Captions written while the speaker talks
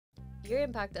your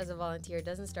impact as a volunteer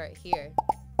doesn't start here.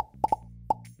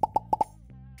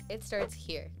 It starts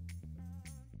here.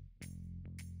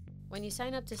 When you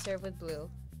sign up to serve with Blue,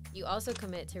 you also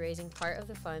commit to raising part of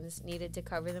the funds needed to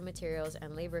cover the materials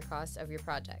and labor costs of your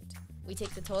project. We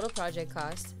take the total project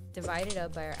cost, divide it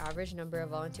up by our average number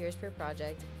of volunteers per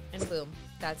project, and boom,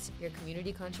 that's your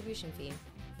community contribution fee,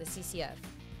 the CCF.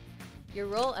 Your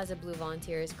role as a Blue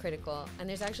volunteer is critical, and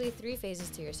there's actually 3 phases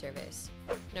to your service.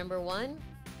 Number 1,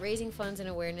 raising funds and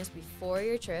awareness before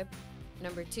your trip.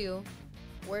 Number 2,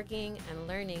 working and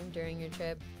learning during your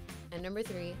trip. And number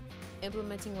 3,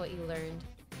 implementing what you learned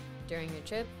during your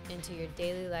trip into your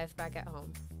daily life back at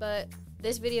home. But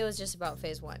this video is just about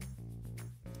phase 1.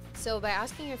 So by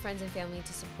asking your friends and family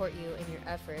to support you in your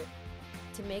effort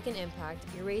to make an impact,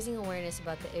 you're raising awareness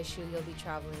about the issue you'll be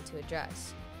traveling to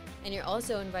address. And you're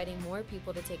also inviting more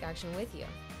people to take action with you.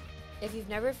 If you've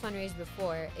never fundraised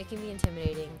before, it can be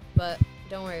intimidating, but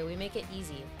don't worry, we make it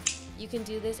easy. You can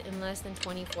do this in less than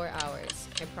 24 hours,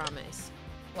 I promise.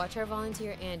 Watch our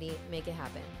volunteer Andy make it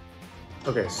happen.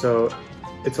 Okay, so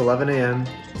it's 11 a.m.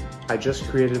 I just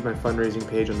created my fundraising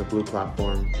page on the Blue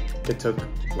platform. It took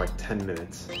like 10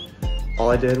 minutes. All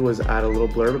I did was add a little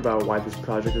blurb about why this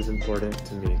project is important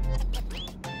to me.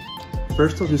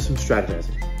 First, I'll do some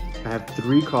strategizing. I have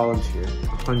 3 columns here,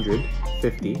 $100,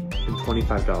 $50, and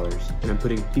 $25, and I'm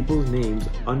putting people's names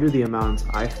under the amounts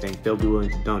I think they'll be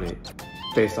willing to donate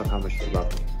based on how much they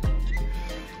love me.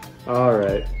 All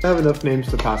right, I have enough names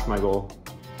to pass my goal.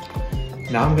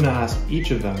 Now I'm gonna ask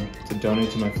each of them to donate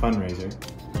to my fundraiser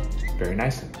very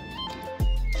nicely.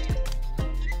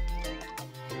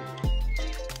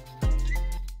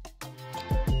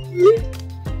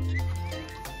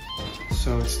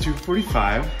 So it's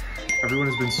 2:45. Everyone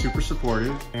has been super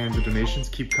supportive and the donations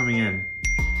keep coming in.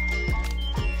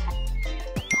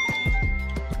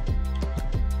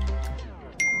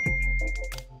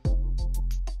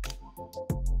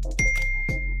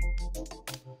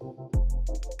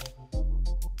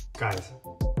 Guys,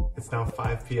 it's now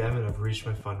 5 p.m. and I've reached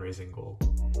my fundraising goal.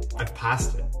 I've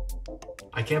passed it.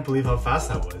 I can't believe how fast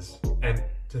that was. And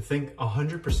to think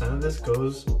 100% of this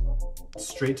goes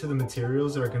straight to the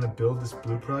materials that are gonna build this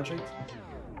Blue project,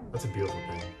 that's a beautiful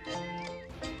thing.